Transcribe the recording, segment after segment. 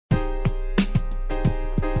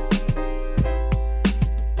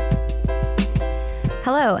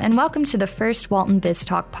Hello, and welcome to the first Walton Biz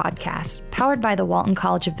Talk podcast, powered by the Walton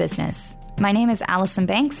College of Business. My name is Allison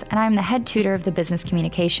Banks, and I'm the head tutor of the Business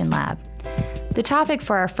Communication Lab. The topic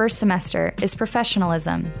for our first semester is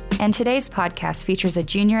professionalism, and today's podcast features a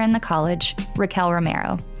junior in the college, Raquel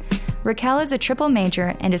Romero. Raquel is a triple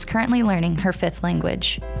major and is currently learning her fifth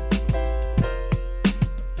language.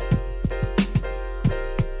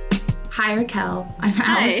 Hi, Raquel. I'm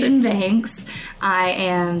Allison Banks. I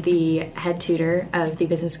am the head tutor of the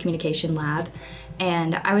Business Communication Lab,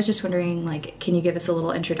 and I was just wondering, can you give us a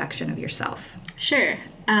little introduction of yourself? Sure.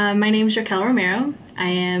 My name is Raquel Romero. I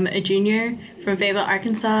am a junior from Fayetteville,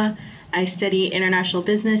 Arkansas. I study international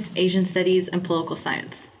business, Asian studies, and political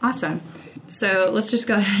science. Awesome. So let's just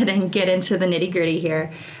go ahead and get into the nitty-gritty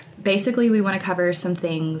here. Basically, we want to cover some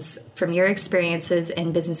things from your experiences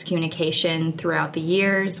in business communication throughout the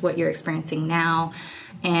years, what you're experiencing now,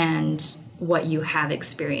 and what you have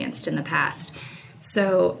experienced in the past.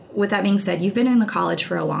 So with that being said, you've been in the college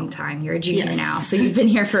for a long time. You're a junior now, so you've been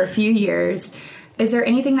here for a few years. Is there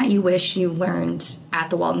anything that you wish you learned at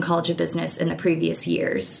the Walton College of Business in the previous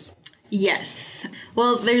years? Yes.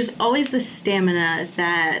 Well, there's always the stamina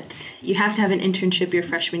that you have to have an internship your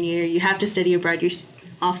freshman year. You have to study abroad your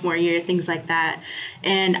sophomore year, things like that.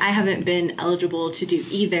 And I haven't been eligible to do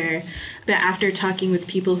either. But after talking with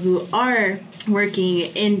people who are working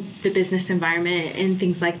in the business environment and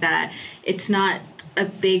things like that, it's not a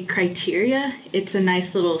big criteria. It's a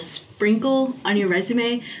nice little sprinkle on your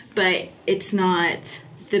resume, but it's not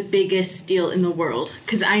the biggest deal in the world,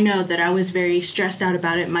 because I know that I was very stressed out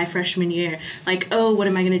about it my freshman year. Like, oh, what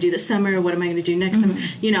am I going to do this summer? What am I going to do next summer?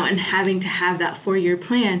 And having to have that 4-year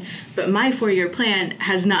plan. But my 4-year plan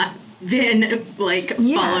has not been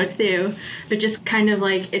followed through. But just kind of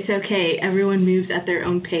it's okay. Everyone moves at their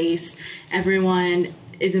own pace. Everyone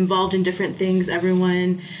is involved in different things.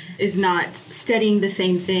 Everyone is not studying the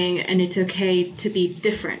same thing, and it's okay to be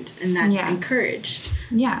different, and that's encouraged.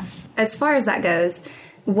 Yeah. As far as that goes,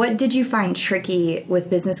 what did you find tricky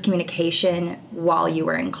with business communication while you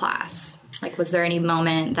were in class? Was there any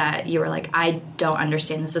moment that you were like, I don't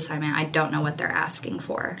understand this assignment, I don't know what they're asking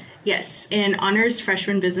for? Yes. In Honors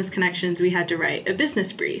Freshman Business Connections, we had to write a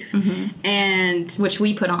business brief. And which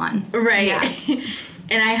we put on. Right. Yeah.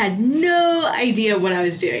 And I had no idea what I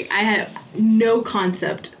was doing. I had no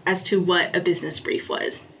concept as to what a business brief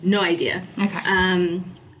was. No idea. Okay.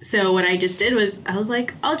 So what I just did was, I was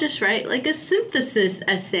like, I'll just write a synthesis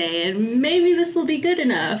essay, and maybe this will be good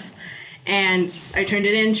enough. And I turned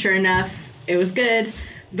it in. Sure enough, it was good.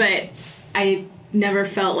 But I never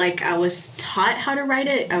felt like I was taught how to write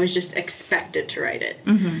it. I was just expected to write it.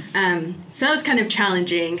 So that was kind of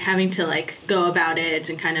challenging, having to go about it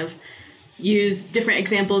and kind of use different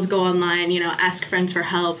examples, go online, ask friends for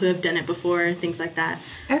help who have done it before, things like that.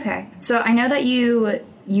 Okay. So I know that you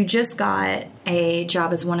just got a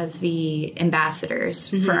job as one of the ambassadors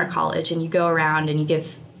for our college, and you go around and you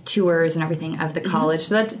give tours and everything of the college.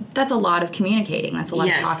 So that's a lot of communicating. That's a lot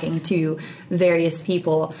of talking to various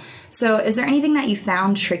people. So is there anything that you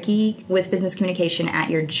found tricky with business communication at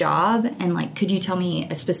your job? And could you tell me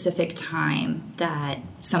a specific time that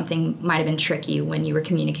something might have been tricky when you were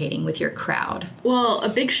communicating with your crowd? Well, a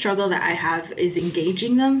big struggle that I have is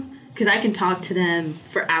engaging them, because I can talk to them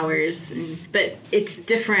for hours, but it's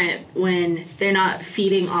different when they're not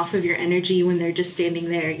feeding off of your energy, when they're just standing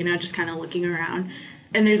there, just kind of looking around.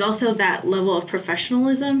 And there's also that level of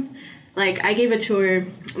professionalism. I gave a tour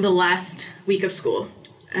the last week of school,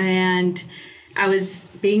 and I was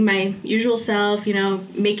being my usual self,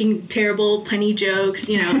 making terrible punny jokes,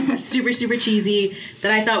 super, super cheesy,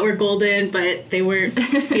 that I thought were golden, but they weren't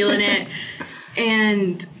feeling it.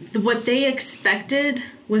 And what they expected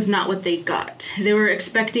was not what they got. They were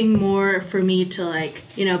expecting more for me to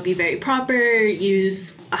be very proper,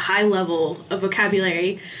 use a high level of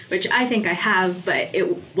vocabulary, which I think I have, but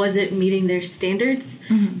it wasn't meeting their standards.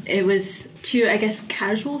 It was too,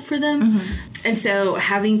 casual for them. And so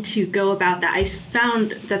having to go about that, I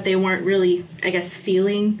found that they weren't really,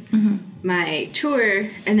 feeling my tour.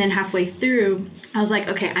 And then halfway through, I was like,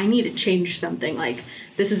 okay, I need to change something.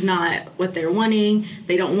 This is not what they're wanting.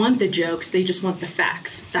 They don't want the jokes. They just want the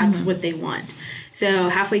facts. That's what they want. So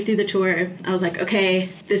halfway through the tour, I was like, okay,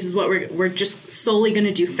 this is what we're just solely going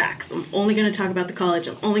to do facts. I'm only going to talk about the college.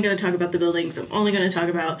 I'm only going to talk about the buildings. I'm only going to talk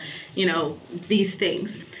about, these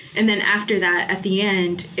things. And then after that, at the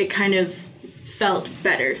end, it kind of felt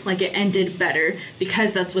better. It ended better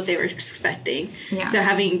because that's what they were expecting. Yeah. So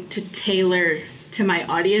having to tailor to my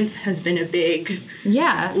audience has been a big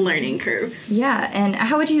learning curve. Yeah. And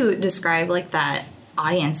how would you describe that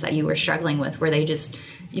audience that you were struggling with? Were they just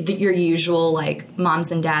your usual like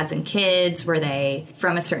moms and dads and kids? Were they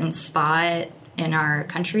from a certain spot in our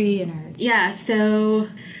country? Yeah, so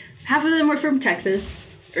half of them were from Texas,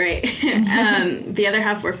 right? The other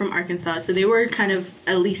half were from Arkansas, so they were kind of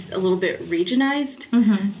at least a little bit regionalized.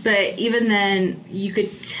 But even then, you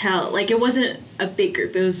could tell, like, it wasn't a big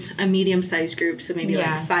group. It was a medium-sized group, so maybe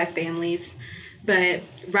like 5 families. But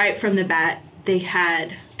right from the bat, they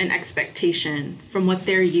had an expectation from what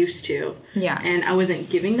they're used to. Yeah. And I wasn't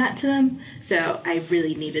giving that to them, so I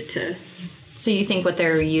really needed to. So you think what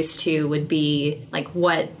they're used to would be like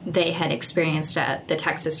what they had experienced at the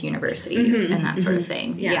Texas universities and that sort of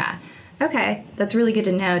thing. Yeah. Okay. That's really good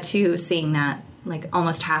to know too, seeing that like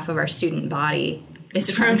almost half of our student body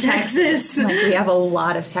is from Texas. Like we have a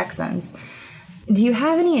lot of Texans. Do you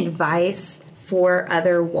have any advice for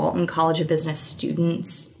other Walton College of Business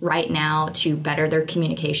students right now to better their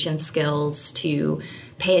communication skills, to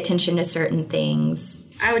pay attention to certain things?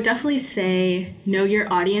 I would definitely say know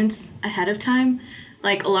your audience ahead of time.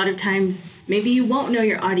 Like a lot of times, maybe you won't know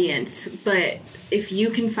your audience, but if you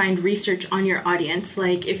can find research on your audience,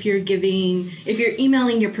 like if you're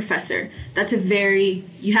emailing your professor,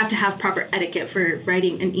 you have to have proper etiquette for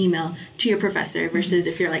writing an email to your professor versus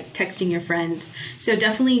if you're like texting your friends. So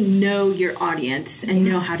definitely know your audience and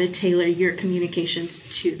know how to tailor your communications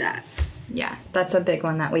to that. Yeah, that's a big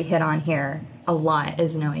one that we hit on here a lot,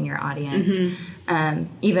 is knowing your audience.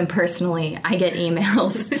 Even personally, I get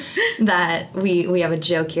emails that we have a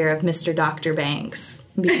joke here of Mr. Dr. Banks,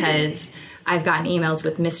 because I've gotten emails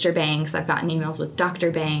with Mr. Banks, I've gotten emails with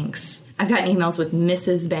Dr. Banks, I've gotten emails with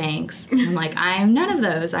Mrs. Banks. I'm like, I'm none of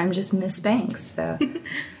those, I'm just Miss Banks. So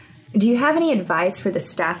do you have any advice for the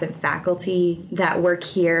staff and faculty that work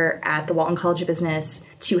here at the Walton College of Business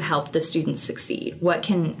to help the students succeed? What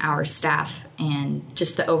can our staff and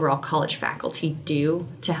just the overall college faculty do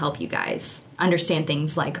to help you guys understand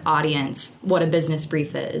things like audience, what a business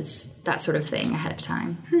brief is, that sort of thing ahead of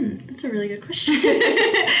time? That's a really good question.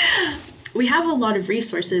 We have a lot of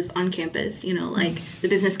resources on campus, like the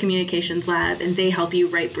Business Communications Lab, and they help you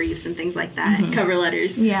write briefs and things like that, cover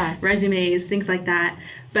letters, resumes, things like that.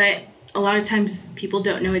 But a lot of times people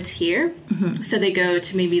don't know it's here, so they go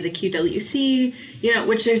to maybe the QWC,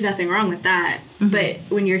 which there's nothing wrong with that. But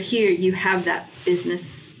when you're here, you have that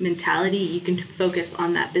business mentality. You can focus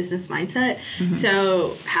on that business mindset.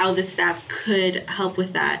 So how the staff could help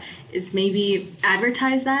with that is maybe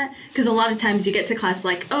advertise that, because a lot of times you get to class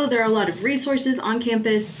like, oh, there are a lot of resources on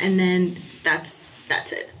campus, and then that's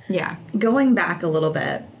it. Yeah. Going back a little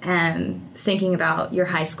bit and thinking about your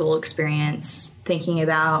high school experience, thinking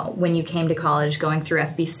about when you came to college, going through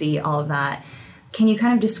FBC, all of that, can you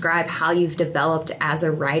kind of describe how you've developed as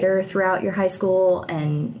a writer throughout your high school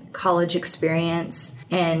and college experience,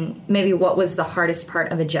 and maybe what was the hardest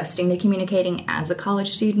part of adjusting to communicating as a college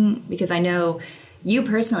student? Because I know you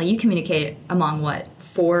personally, you communicate among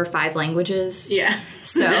 4 or 5 languages. Yeah.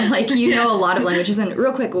 So know a lot of languages. And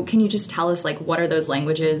real quick, can you just tell us what are those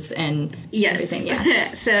languages and everything?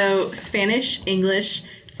 Yeah. So Spanish, English,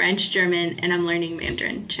 French, German, and I'm learning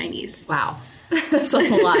Mandarin Chinese. Wow. That's a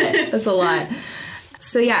lot. That's a lot.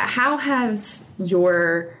 So yeah, how has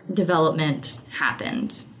your development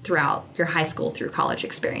happened throughout your high school through college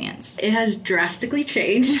experience? It has drastically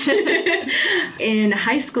changed. In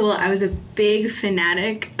high school, I was a big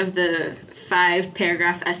fanatic of the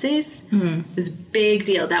 5-paragraph essays. It was a big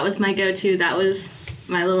deal. That was my go-to. That was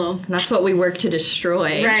my little... And that's what we work to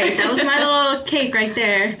destroy. Right. That was my little cake right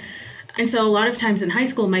there. And so a lot of times in high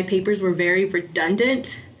school, my papers were very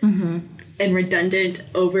redundant and redundant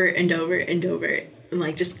over and over and over,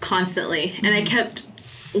 like just constantly. And I kept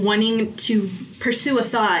wanting to pursue a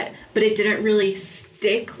thought, but it didn't really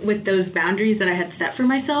stick with those boundaries that I had set for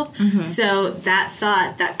myself. So that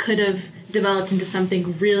thought that could have developed into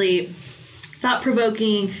something really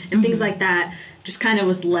thought-provoking and things like that just kind of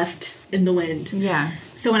was left in the wind. Yeah.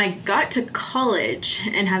 So when I got to college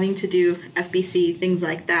and having to do FBC, things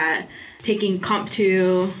like that, taking Comp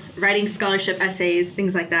 2, writing scholarship essays,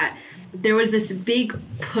 things like that, there was this big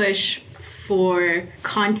push for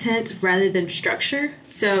content rather than structure.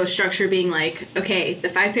 So structure being like, okay, the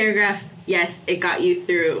 5-paragraph, yes, it got you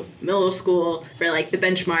through middle school for the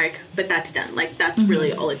benchmark, but that's done. That's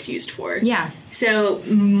really all it's used for. Yeah. So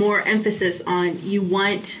more emphasis on you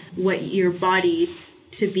want what your body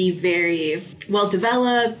to be very well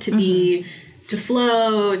developed, to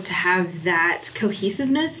flow, to have that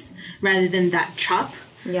cohesiveness rather than that chop.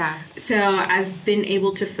 Yeah. So I've been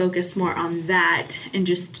able to focus more on that and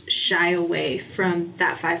just shy away from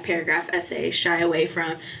that 5-paragraph essay, shy away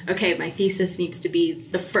from, okay, my thesis needs to be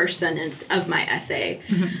the first sentence of my essay,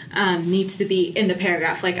 needs to be in the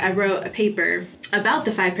paragraph. Like I wrote a paper about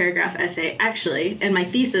the 5-paragraph essay, actually, and my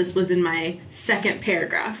thesis was in my second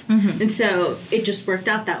paragraph. And so it just worked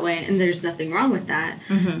out that way, and there's nothing wrong with that.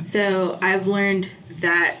 So I've learned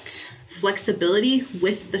that flexibility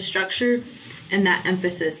with the structure and that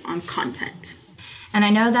emphasis on content. And I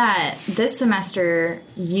know that this semester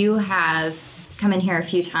you have come in here a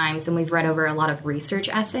few times and we've read over a lot of research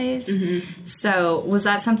essays. So was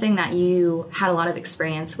that something that you had a lot of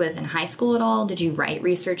experience with in high school at all? Did you write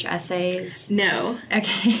research essays? No.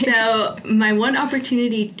 Okay. So my one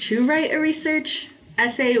opportunity to write a research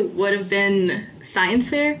essay would have been science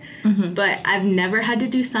fair, but I've never had to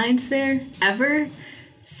do science fair ever.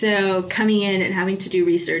 So coming in and having to do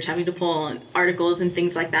research, having to pull articles and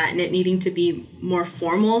things like that, and it needing to be more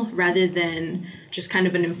formal rather than just kind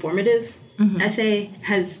of an informative essay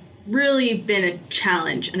has really been a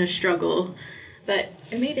challenge and a struggle. But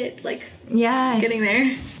I made it, getting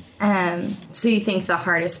there. So you think the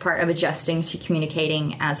hardest part of adjusting to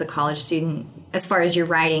communicating as a college student, as far as your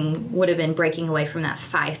writing, would have been breaking away from that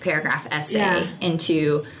 5-paragraph essay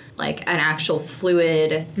into like an actual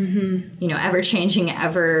fluid, ever-changing,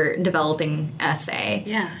 ever-developing essay.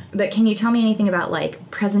 Yeah. But can you tell me anything about,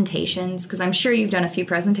 like, presentations? Because I'm sure you've done a few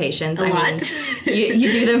presentations. A lot.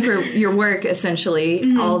 You do them for your work,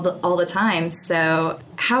 essentially, all the time. So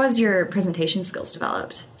how has your presentation skills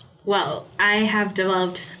developed? Well, I have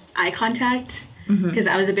developed eye contact because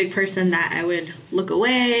I was a big person that I would look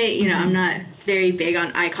away. You know, I'm not very big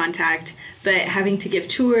on eye contact. But having to give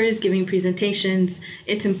tours, giving presentations,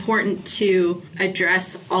 it's important to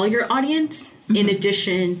address all your audience in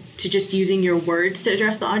addition to just using your words to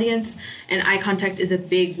address the audience. And eye contact is a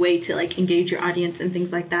big way to like engage your audience and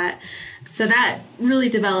things like that. So that really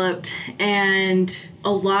developed, and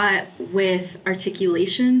a lot with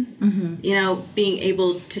articulation, you know, being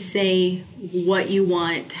able to say what you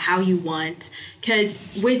want, how you want. Because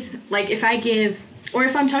with, like, if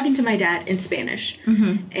I'm talking to my dad in Spanish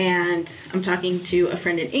and I'm talking to a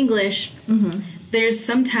friend in English, there's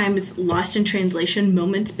sometimes lost in translation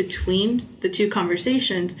moments between the two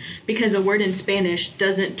conversations because a word in Spanish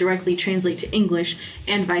doesn't directly translate to English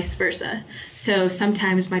and vice versa. So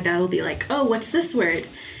sometimes my dad will be like, oh, what's this word?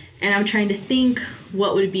 And I'm trying to think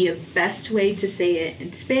what would be a best way to say it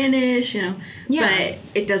in Spanish, you know, but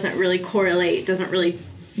it doesn't really correlate,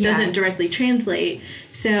 doesn't directly translate.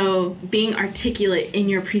 So being articulate in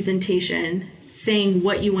your presentation, saying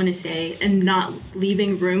what you want to say and not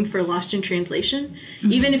leaving room for lost in translation.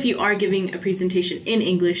 Even if you are giving a presentation in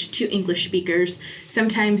English to English speakers,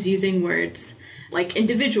 sometimes using words like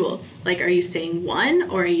individual, like are you saying one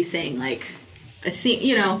or are you saying like a scene,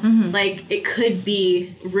 you know, like it could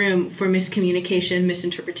be room for miscommunication,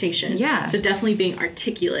 misinterpretation. Yeah. So definitely being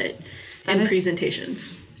articulate in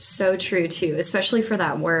presentations. So true, too, especially for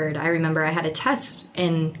that word. I remember I had a test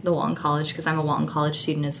in the Walton College because I'm a Walton College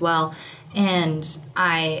student as well. And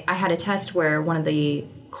I had a test where one of the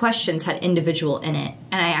questions had individual in it.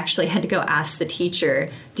 And I actually had to go ask the teacher,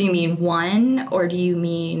 do you mean one or do you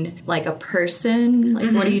mean like a person?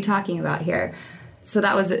 Like, what are you talking about here? So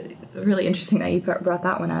that was really interesting that you brought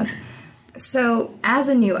that one up. So as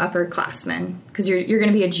a new upperclassman, because you're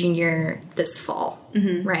going to be a junior this fall,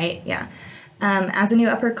 right? Yeah. As a new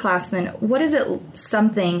upperclassman, what is it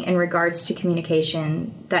something in regards to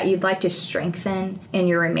communication that you'd like to strengthen in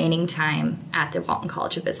your remaining time at the Walton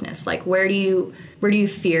College of Business? Like, where do you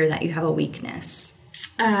fear that you have a weakness?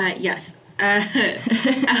 Yes. Yes,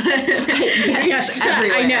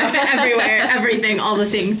 everywhere. I know, everywhere, everything, all the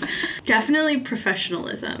things. Definitely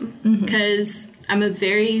professionalism, because I'm a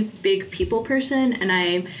very big people person, and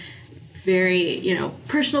I'm very, you know,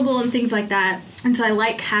 personable and things like that. And so I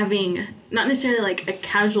like having not necessarily like a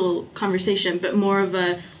casual conversation, but more of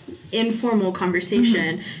a informal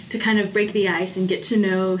conversation to kind of break the ice and get to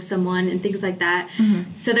know someone and things like that.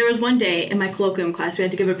 So there was one day in my colloquium class, we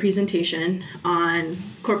had to give a presentation on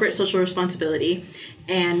corporate social responsibility,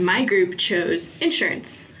 and my group chose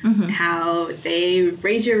insurance, how they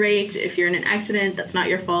raise your rates if you're in an accident, that's not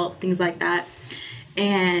your fault, things like that.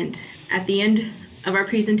 And at the end of our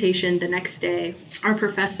presentation the next day, our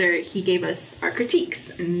professor, he gave us our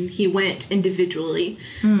critiques, and he went individually,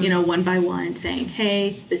 you know, one by one, saying,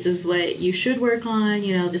 hey, this is what you should work on,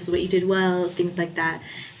 you know, this is what you did well, things like that.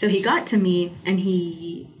 So he got to me and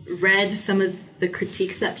he read some of the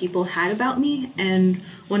critiques that people had about me, and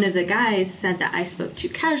one of the guys said that I spoke too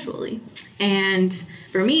casually. And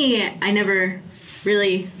for me, I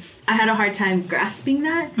I had a hard time grasping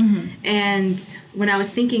that. And when I was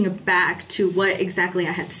thinking back to what exactly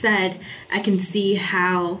I had said, I can see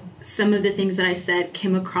how some of the things that I said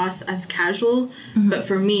came across as casual, but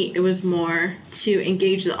for me, it was more to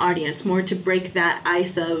engage the audience, more to break that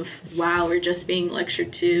ice of, wow, we're just being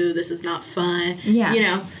lectured to, this is not fun, Yeah. you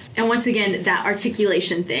know? And once again, that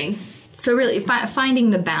articulation thing. So really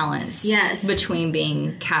finding the balance Yes. between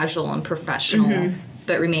being casual and professional,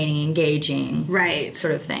 but remaining engaging. Right.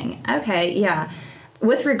 Sort of thing. Okay, yeah.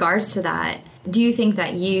 With regards to that, do you think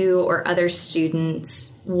that you or other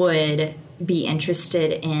students would be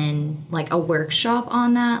interested in like a workshop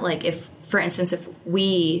on that? Like if, for instance, if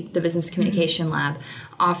we, the Business Communication Lab,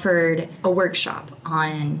 offered a workshop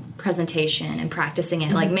on presentation and practicing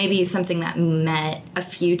it, like maybe something that met a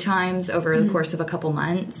few times over the course of a couple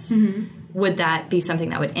months, would that be something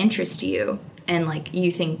that would interest you and like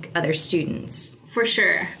you think other students? For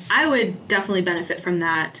sure. I would definitely benefit from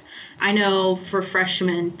that. I know for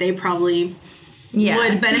freshmen, they probably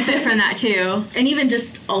would benefit from that too. And even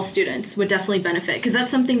just all students would definitely benefit because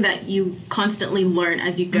that's something that you constantly learn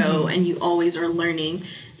as you go and you always are learning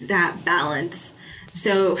that balance.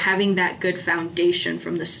 So having that good foundation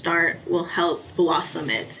from the start will help blossom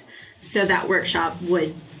it. So that workshop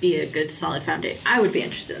would be a good solid foundation. I would be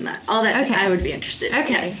interested in that. All that I would be interested.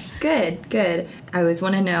 Okay, Yes. good. I always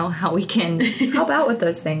want to know how we can help out with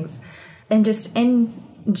those things. And just in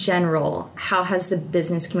general, how has the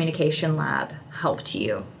Business Communication Lab helped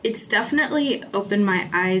you? It's definitely opened my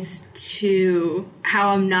eyes to how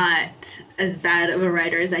I'm not as bad of a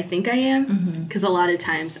writer as I think I am. Because a lot of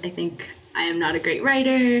times I think I am not a great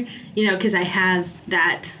writer, you know, because I have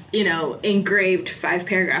that, you know, engraved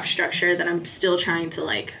 5-paragraph structure that I'm still trying to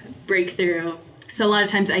like break through. So a lot of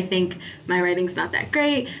times I think my writing's not that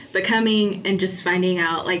great, but coming and just finding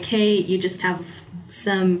out like, hey, you just have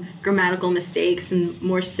some grammatical mistakes and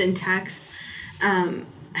more syntax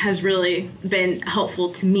has really been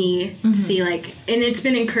helpful to me to see like, and it's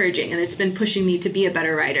been encouraging and it's been pushing me to be a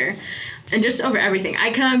better writer. And just over everything,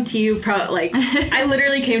 I come to you I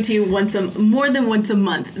literally came to you more than once a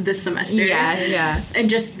month this semester. Yeah. And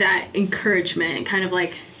just that encouragement and kind of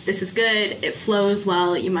like, this is good, it flows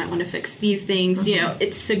well, you might want to fix these things. You know,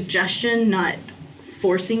 it's suggestion, not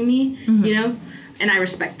forcing me, you know? And I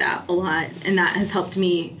respect that a lot. And that has helped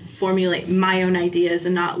me formulate my own ideas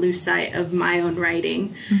and not lose sight of my own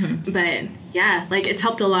writing. But yeah, like it's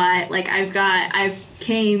helped a lot. Like I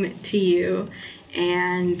came to you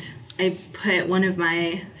and I put one of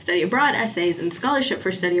my study abroad essays in scholarship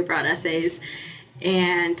for study abroad essays,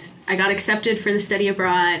 and I got accepted for the study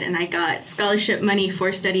abroad and I got scholarship money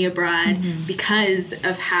for study abroad because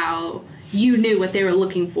of how you knew what they were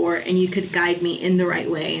looking for and you could guide me in the right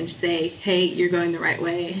way and say, hey, you're going the right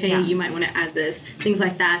way. Hey, you might want to add this, things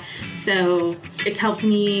like that. So it's helped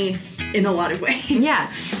me in a lot of ways.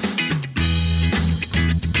 Yeah.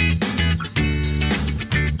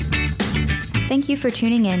 Thank you for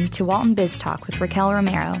tuning in to Walton Biz Talk with Raquel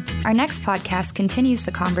Romero. Our next podcast continues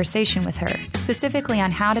the conversation with her, specifically on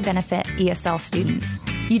how to benefit ESL students.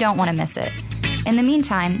 You don't want to miss it. In the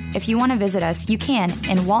meantime, if you want to visit us, you can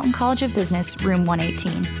in Walton College of Business, room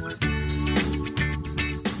 118.